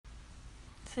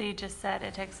So you just said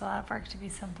it takes a lot of work to be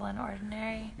simple and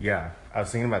ordinary. Yeah, I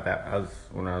was thinking about that.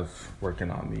 When I was working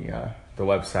on the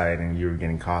website and you were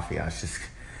getting coffee, I was just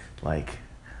like,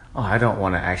 oh, I don't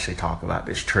want to actually talk about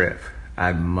this trip.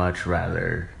 I'd much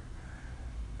rather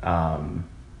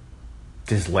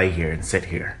just lay here and sit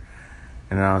here.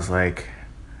 And then I was like,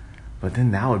 but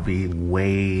then that would be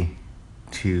way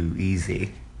too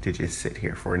easy to just sit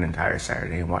here for an entire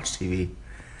Saturday and watch TV.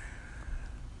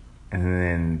 And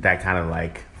then that kind of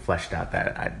like fleshed out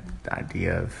that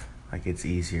idea of like it's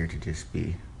easier to just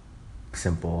be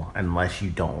simple. Unless you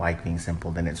don't like being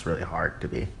simple, then it's really hard to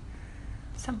be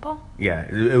simple. Yeah,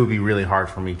 it would be really hard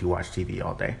for me to watch TV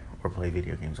all day or play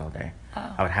video games all day.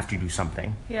 Oh. I would have to do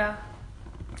something. Yeah.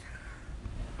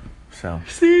 So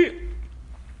see,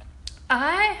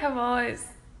 I don't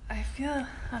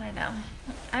know.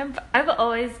 I've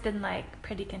always been like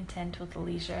pretty content with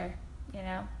leisure, you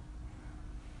know.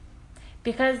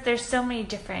 Because there's so many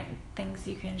different things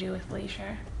you can do with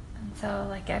leisure. And so,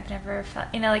 like, I've never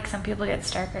felt, you know, like some people get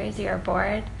stir crazy or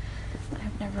bored.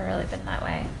 I've never really been that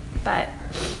way. But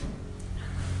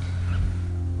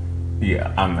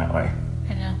yeah, I'm that way.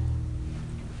 I know.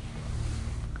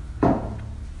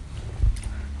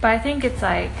 But I think it's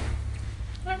like,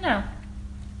 I don't know.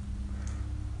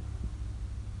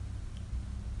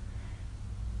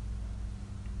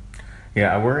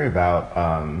 Yeah, I worry about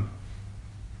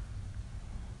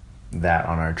that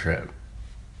on our trip.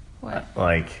 What?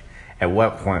 Like, at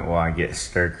what point will I get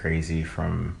stir crazy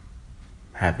from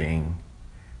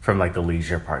like the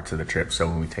leisure parts of the trip? So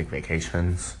when we take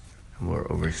vacations and we're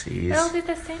overseas. It'll be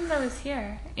the same though as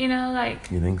here. You know,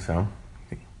 like. You think so?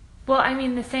 Well, I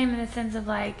mean, the same in the sense of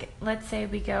like, let's say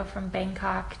we go from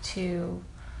Bangkok to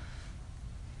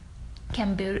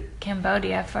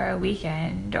Cambodia for a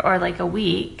weekend or like a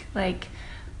week. Like,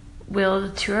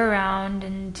 we'll tour around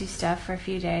and do stuff for a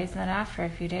few days, and then after a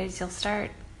few days you'll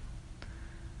start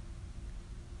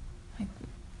like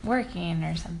working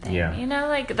or something. Yeah. You know,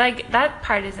 like that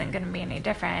part isn't going to be any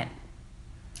different.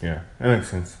 Yeah, that makes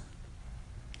sense.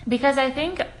 Because I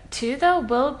think too, though,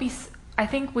 I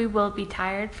think we will be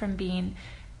tired from being,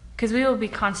 because we will be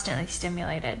constantly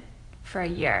stimulated for a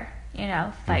year. You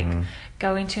know, like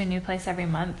going to a new place every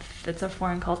month that's a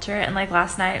foreign culture. And like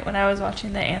last night when I was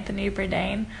watching the Anthony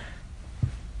Bourdain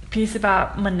piece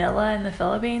about Manila in the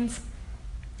Philippines,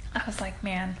 I was like,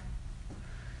 man,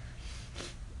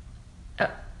 we're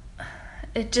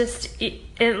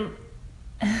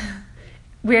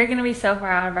going to be so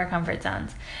far out of our comfort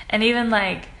zones. And even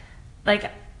like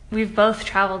we've both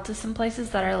traveled to some places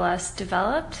that are less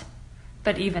developed,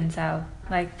 but even so,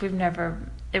 like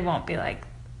it won't be like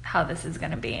how this is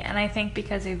going to be. And I think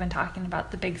because we've been talking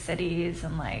about the big cities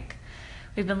and like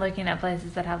we've been looking at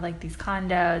places that have like these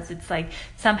condos, it's like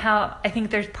somehow I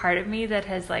think there's part of me that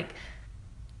has like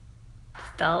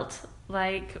felt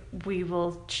like we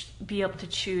will be able to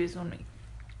choose when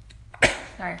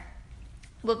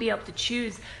we'll be able to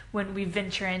choose when we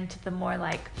venture into the more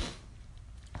like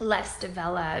less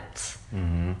developed,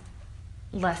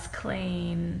 less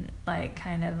clean, like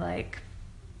kind of like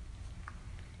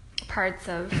parts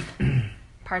of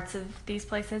these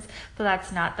places. But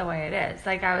that's not the way it is.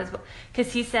 Like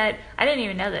because he said, I didn't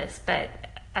even know this, but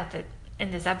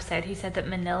in this episode he said that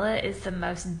Manila is the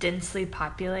most densely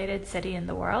populated city in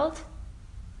the world,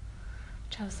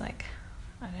 which I was like,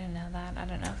 I didn't know that. I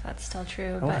don't know if that's still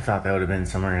true. I thought that would have been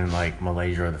somewhere in like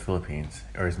Malaysia or the Philippines.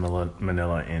 Or is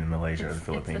Manila in Malaysia or the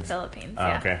Philippines? It's the Philippines, oh,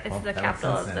 yeah. Okay. It's well, the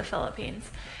capital of the Philippines.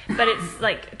 But it's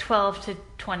like 12 to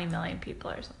 20 million people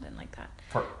or something like that.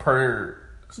 Per...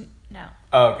 No.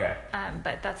 Oh, okay.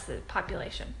 But that's the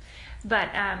population. But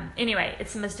anyway,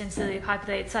 it's the most densely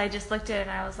populated. So I just looked at it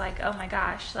and I was like, oh my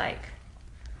gosh, like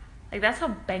that's how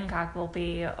Bangkok will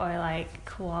be, or like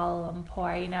Kuala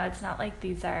Lumpur. You know, it's not like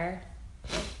these are...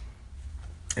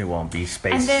 It won't be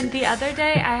space. And then the other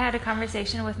day, I had a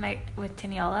conversation with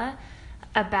Taniola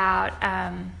about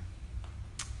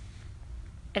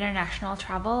international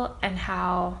travel and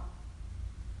how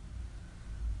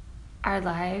our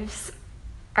lives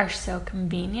are so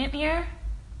convenient here.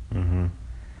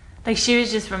 Like, she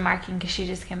was just remarking, because she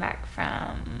just came back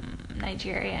from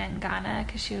Nigeria and Ghana,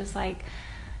 because she was like,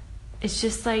 it's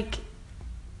just like,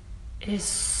 it is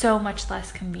so much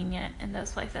less convenient in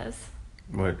those places.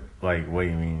 What do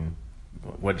you mean?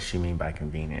 What does she mean by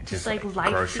convenient? Just like life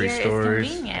grocery here stores,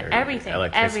 is convenient. Everything.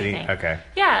 electricity. Everything. Okay.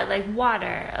 Yeah, like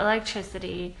water,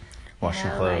 electricity,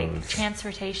 washing clothes, like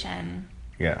transportation.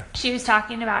 Yeah. She was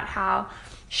talking about how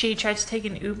she tried to take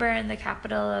an Uber in the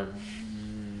capital of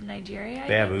Nigeria.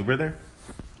 They have Uber there?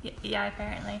 Yeah,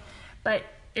 apparently. But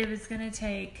it was going to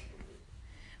take...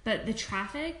 But the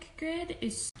traffic grid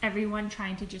is everyone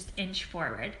trying to just inch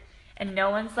forward. And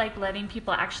no one's like letting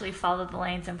people actually follow the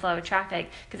lanes and flow of traffic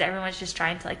because everyone's just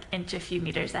trying to like inch a few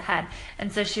meters ahead.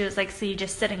 And so she was like, so you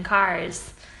just sit in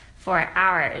cars for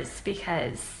hours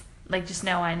because like just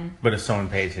no one. But if someone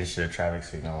paid attention to the traffic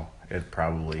signal, it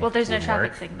probably there's no would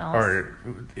traffic work. signals. Or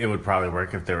it would probably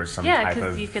work if there was some type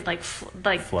because of you could like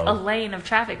flow. a lane of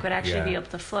traffic would actually be able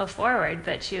to flow forward.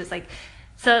 But she was like,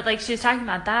 so like she was talking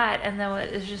about that, and then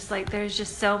it was just like there's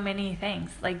just so many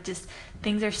things, like just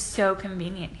things are so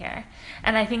convenient here,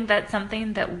 and I think that's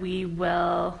something that we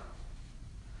will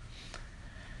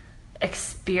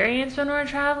experience when we're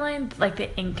traveling, like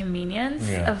the inconvenience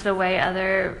of the way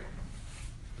other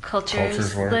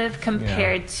cultures live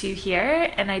compared to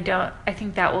here. And I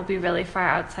think that will be really far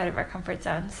outside of our comfort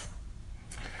zones.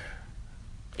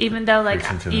 Even though like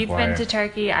you've been to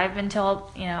Turkey, I've been to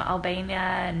Albania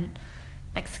and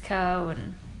Mexico,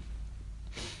 and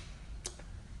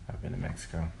I've been to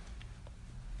Mexico.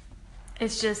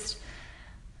 It's just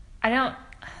I don't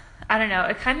know,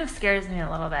 it kind of scares me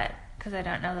a little bit because I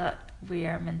don't know that we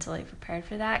are mentally prepared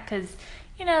for that, because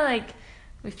like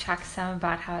we've talked some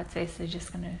about how it's basically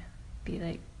just going to be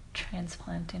like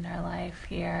transplanting our life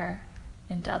here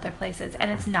into other places,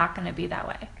 and it's not going to be that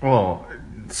way. Well,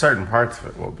 certain parts of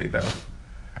it will be, though.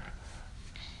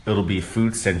 It'll be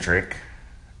food centric.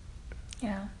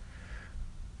 Yeah.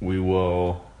 We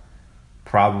will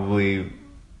probably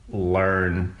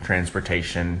learn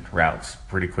transportation routes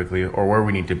pretty quickly, or where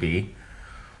we need to be.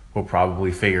 We'll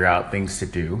probably figure out things to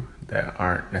do that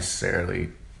aren't necessarily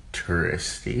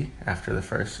touristy after the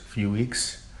first few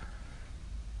weeks.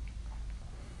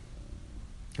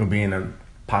 We'll be in a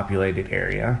populated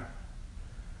area.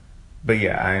 But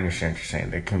yeah, I understand what you're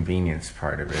saying. The convenience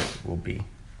part of it will be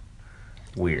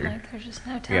weird. Like there's just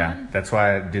no time. Yeah, that's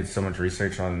why I did so much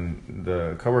research on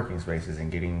the co-working spaces and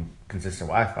getting consistent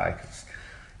Wi-Fi. 'Cause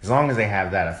as long as they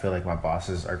have that, I feel like my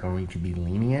bosses are going to be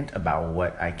lenient about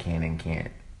what I can and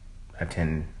can't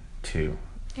attend to.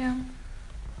 Yeah.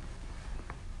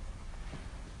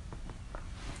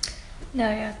 No,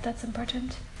 yeah, that's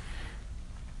important.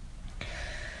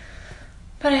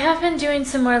 But I have been doing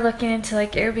some more looking into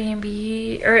like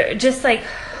Airbnb or just like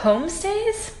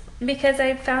homestays, because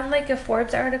I found like a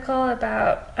Forbes article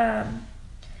about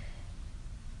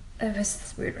it was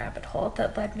this weird rabbit hole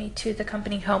that led me to the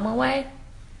company HomeAway.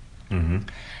 Mm-hmm.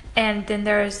 And then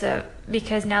there's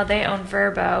because now they own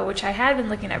Vrbo, which I had been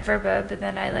looking at Vrbo, but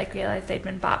then I like realized they'd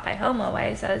been bought by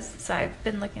HomeAway, so I've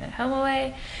been looking at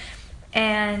HomeAway.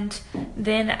 And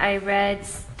then I read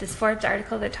this Forbes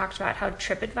article that talked about how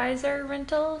TripAdvisor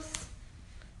rentals,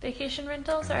 vacation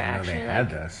rentals, are actually they had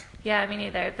this. Yeah, me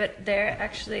neither. But they're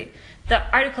actually, the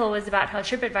article was about how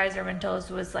TripAdvisor rentals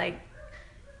was like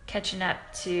catching up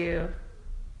to,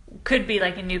 could be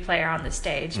like a new player on the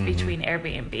stage between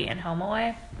Airbnb and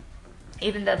HomeAway,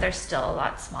 even though they're still a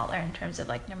lot smaller in terms of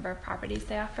like number of properties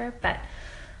they offer. But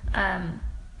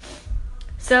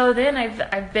so then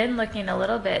I've been looking a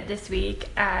little bit this week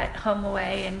at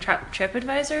HomeAway and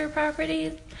TripAdvisor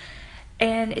properties,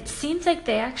 and it seems like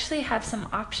they actually have some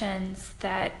options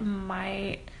that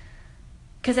might,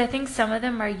 because I think some of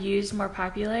them are used more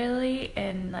popularly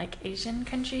in like Asian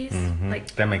countries. Mm-hmm.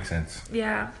 Like that makes sense.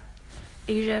 Yeah,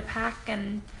 Asia Pac,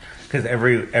 and because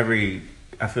every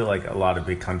I feel like a lot of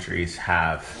big countries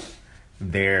have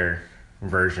their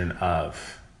version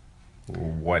of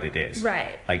what it is.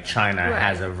 Right. Like China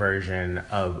has a version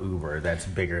of Uber that's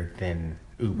bigger than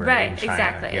Uber in China.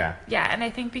 Exactly. Yeah. Yeah, and I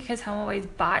think because HomeAway's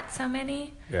bought so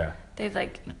many, they've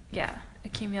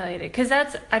accumulated. Because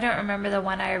I don't remember the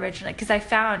one I originally, because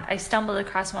I stumbled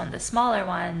across one of the smaller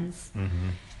ones,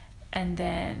 and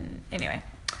then anyway,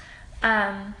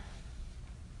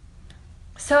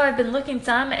 so I've been looking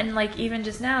some, and like even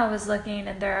just now I was looking,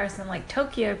 and there are some like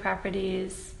Tokyo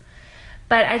properties,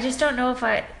 but I just don't know if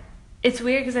it's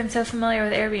weird because I'm so familiar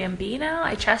with Airbnb now.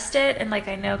 I trust it, and like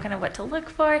I know kind of what to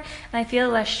look for, and I feel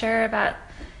less sure about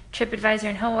TripAdvisor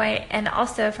and HomeAway. And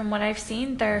also from what I've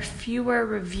seen, there are fewer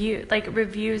reviews. Like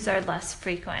reviews are less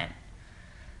frequent.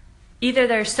 Either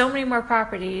there's so many more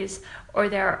properties, or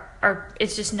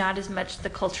it's just not as much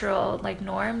the cultural like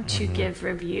norm to give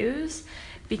reviews,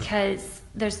 because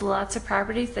there's lots of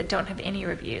properties that don't have any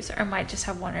reviews or might just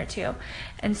have one or two.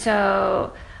 And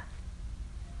so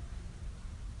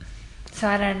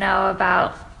I don't know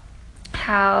about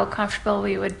how comfortable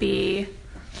we would be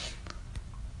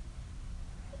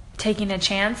taking a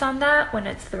chance on that when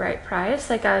it's the right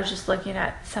price. Like I was just looking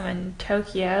at some in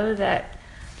Tokyo that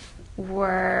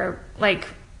were like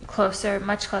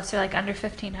much closer, like under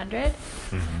 1,500.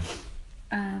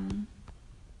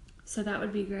 So that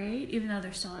would be great, even though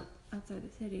they're still outside the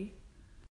city.